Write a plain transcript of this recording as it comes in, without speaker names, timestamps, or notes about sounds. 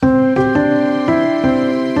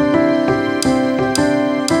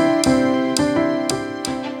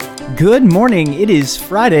Good morning. It is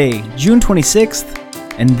Friday, June 26th,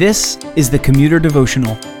 and this is the Commuter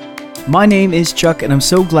Devotional. My name is Chuck, and I'm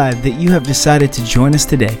so glad that you have decided to join us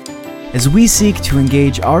today as we seek to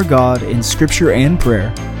engage our God in scripture and prayer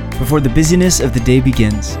before the busyness of the day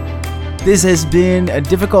begins. This has been a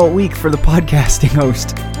difficult week for the podcasting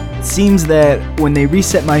host. It seems that when they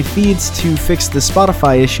reset my feeds to fix the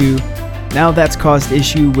Spotify issue, now that's caused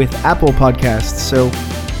issue with Apple Podcasts. So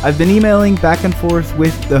I've been emailing back and forth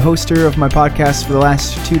with the hoster of my podcast for the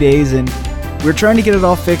last 2 days, and we're trying to get it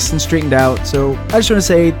all fixed and straightened out. So I just want to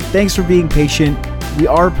say thanks for being patient. We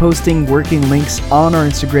are posting working links on our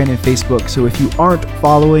Instagram and Facebook, so if you aren't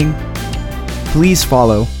following, please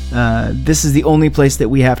follow. This is the only place that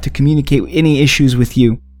we have to communicate any issues with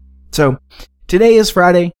you. So today is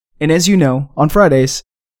Friday, and as you know, on Fridays,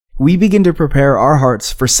 we begin to prepare our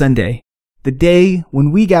hearts for Sunday, the day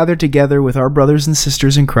when we gather together with our brothers and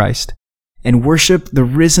sisters in Christ and worship the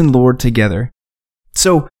risen Lord together.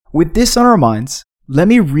 So, with this on our minds, let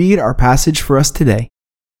me read our passage for us today,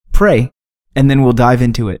 pray, and then we'll dive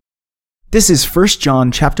into it. This is 1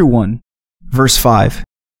 John chapter 1, verse 5.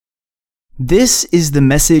 This is the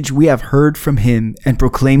message we have heard from him and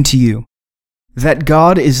proclaim to you, that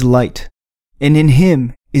God is light, and in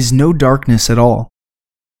him is no darkness at all.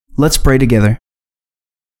 Let's pray together.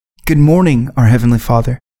 Good morning, our Heavenly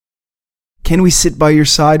Father. Can we sit by your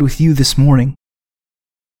side with you this morning?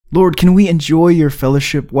 Lord, can we enjoy your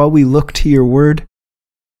fellowship while we look to your word?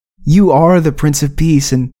 You are the Prince of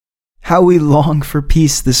Peace, and how we long for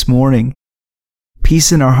peace this morning.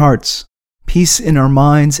 Peace in our hearts, peace in our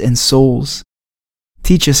minds and souls.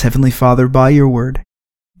 Teach us, Heavenly Father, by your word.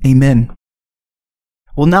 Amen.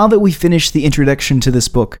 Well, now that we finished the introduction to this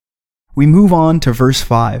book, we move on to verse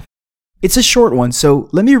 5. It's a short one, so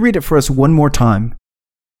let me read it for us one more time.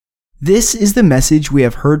 This is the message we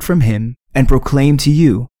have heard from him and proclaim to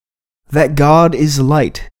you, that God is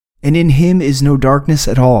light, and in him is no darkness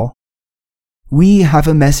at all. We have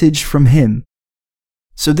a message from him.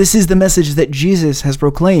 So this is the message that Jesus has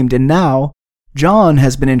proclaimed, and now John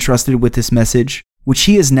has been entrusted with this message, which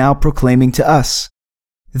he is now proclaiming to us.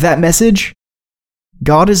 That message?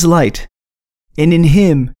 God is light, and in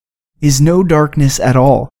him is no darkness at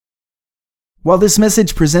all. While this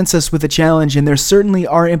message presents us with a challenge, and there certainly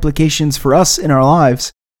are implications for us in our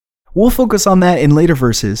lives, we'll focus on that in later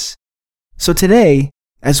verses. So today,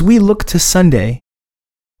 as we look to Sunday,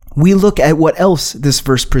 we look at what else this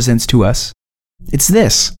verse presents to us. It's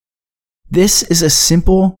this. This is a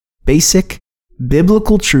simple, basic,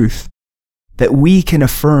 biblical truth that we can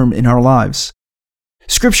affirm in our lives.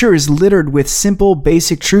 Scripture is littered with simple,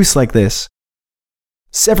 basic truths like this.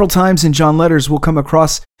 Several times in John's letters, we'll come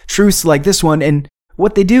across truths like this one, and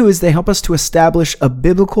what they do is they help us to establish a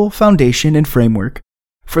biblical foundation and framework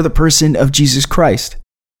for the person of Jesus Christ.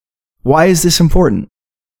 Why is this important?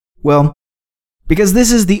 Well, because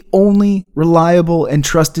this is the only reliable and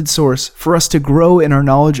trusted source for us to grow in our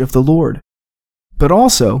knowledge of the Lord, but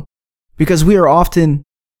also because we are often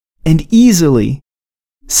and easily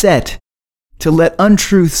set to let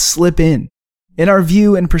untruths slip in, and our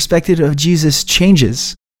view and perspective of Jesus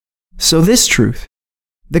changes. So this truth,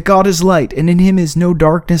 that God is light and in him is no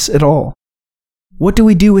darkness at all, what do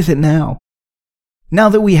we do with it now? Now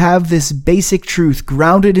that we have this basic truth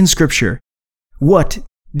grounded in Scripture, what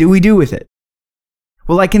do we do with it?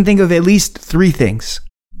 Well, I can think of at least 3 things.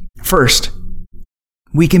 First,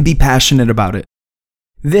 we can be passionate about it.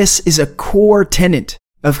 This is a core tenet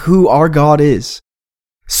of who our God is.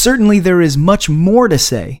 Certainly there is much more to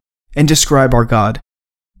say and describe our God,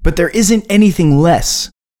 but there isn't anything less.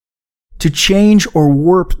 To change or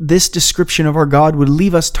warp this description of our God would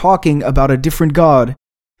leave us talking about a different God.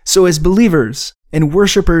 So as believers and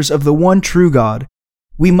worshipers of the one true God,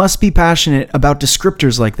 we must be passionate about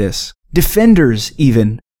descriptors like this, defenders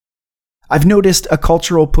even. I've noticed a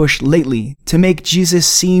cultural push lately to make Jesus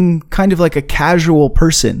seem kind of like a casual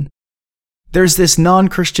person. There's this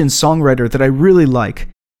non-Christian songwriter that I really like,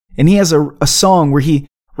 and he has a song where he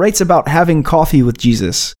writes about having coffee with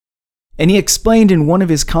Jesus. And he explained in one of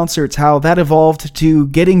his concerts how that evolved to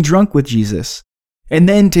getting drunk with Jesus, and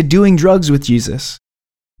then to doing drugs with Jesus.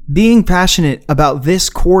 Being passionate about this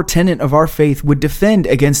core tenet of our faith would defend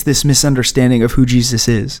against this misunderstanding of who Jesus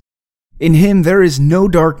is. In him there is no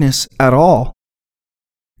darkness at all.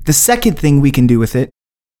 The second thing we can do with it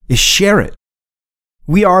is share it.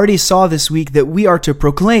 We already saw this week that we are to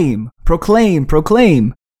proclaim.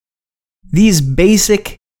 These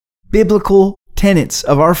basic biblical tenets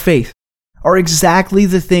of our faith are exactly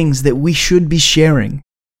the things that we should be sharing.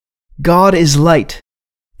 God is light,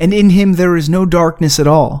 and in him there is no darkness at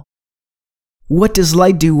all. What does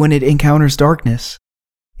light do when it encounters darkness?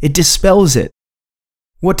 It dispels it.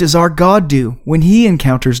 What does our God do when He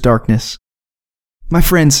encounters darkness? My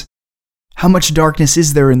friends, how much darkness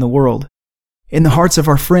is there in the world? In the hearts of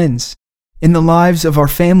our friends? In the lives of our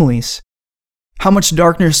families? How much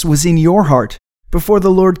darkness was in your heart before the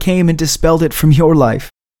Lord came and dispelled it from your life?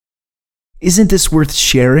 Isn't this worth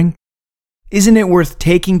sharing? Isn't it worth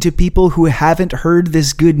taking to people who haven't heard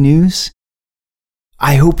this good news?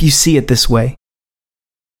 I hope you see it this way.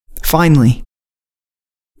 Finally,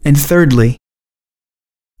 and thirdly,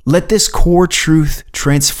 let this core truth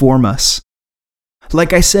transform us.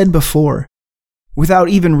 Like I said before, without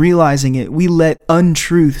even realizing it, we let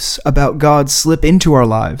untruths about God slip into our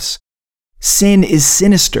lives. Sin is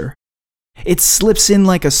sinister. It slips in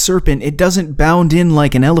like a serpent. It doesn't bound in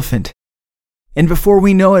like an elephant. And before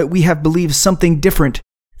we know it, we have believed something different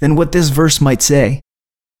than what this verse might say.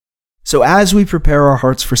 So as we prepare our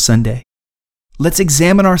hearts for Sunday, let's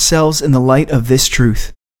examine ourselves in the light of this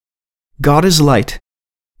truth. God is light,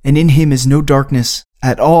 and in Him is no darkness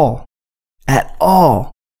at all. At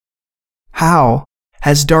all. How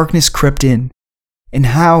has darkness crept in? And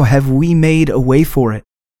how have we made a way for it,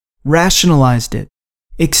 rationalized it,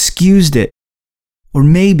 excused it, or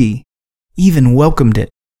maybe even welcomed it?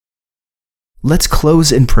 Let's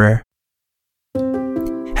close in prayer.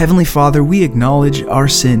 Heavenly Father, we acknowledge our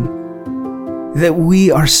sin, that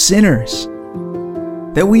we are sinners,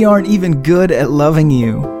 that we aren't even good at loving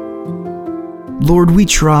you. Lord, we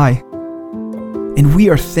try, and we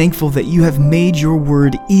are thankful that you have made your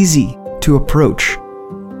word easy to approach.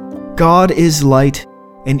 God is light,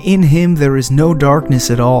 and in Him there is no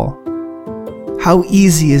darkness at all. How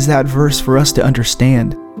easy is that verse for us to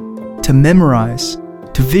understand, to memorize,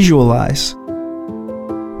 to visualize.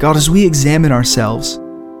 God, as we examine ourselves,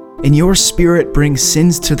 and your Spirit brings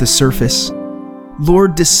sins to the surface,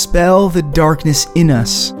 Lord, dispel the darkness in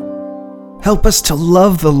us. Help us to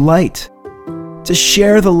love the light, to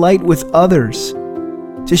share the light with others,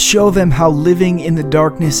 to show them how living in the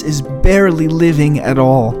darkness is barely living at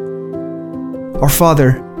all. Our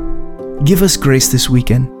Father, give us grace this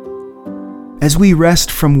weekend. As we rest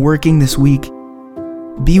from working this week,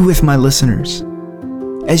 be with my listeners.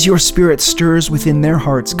 As your Spirit stirs within their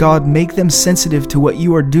hearts, God, make them sensitive to what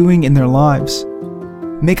you are doing in their lives.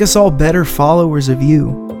 Make us all better followers of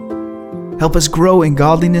you. Help us grow in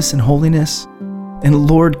godliness and holiness. And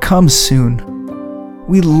Lord, come soon.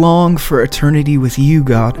 We long for eternity with you,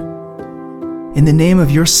 God. In the name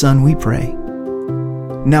of your Son, we pray.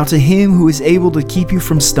 Now to Him who is able to keep you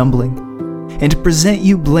from stumbling, and to present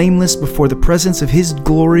you blameless before the presence of His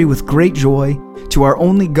glory with great joy, to our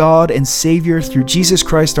only God and Savior through Jesus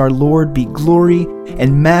Christ our Lord, be glory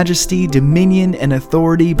and majesty, dominion and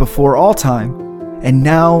authority before all time, and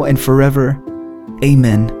now and forever.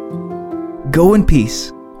 Amen. Go in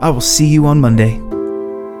peace. I will see you on Monday.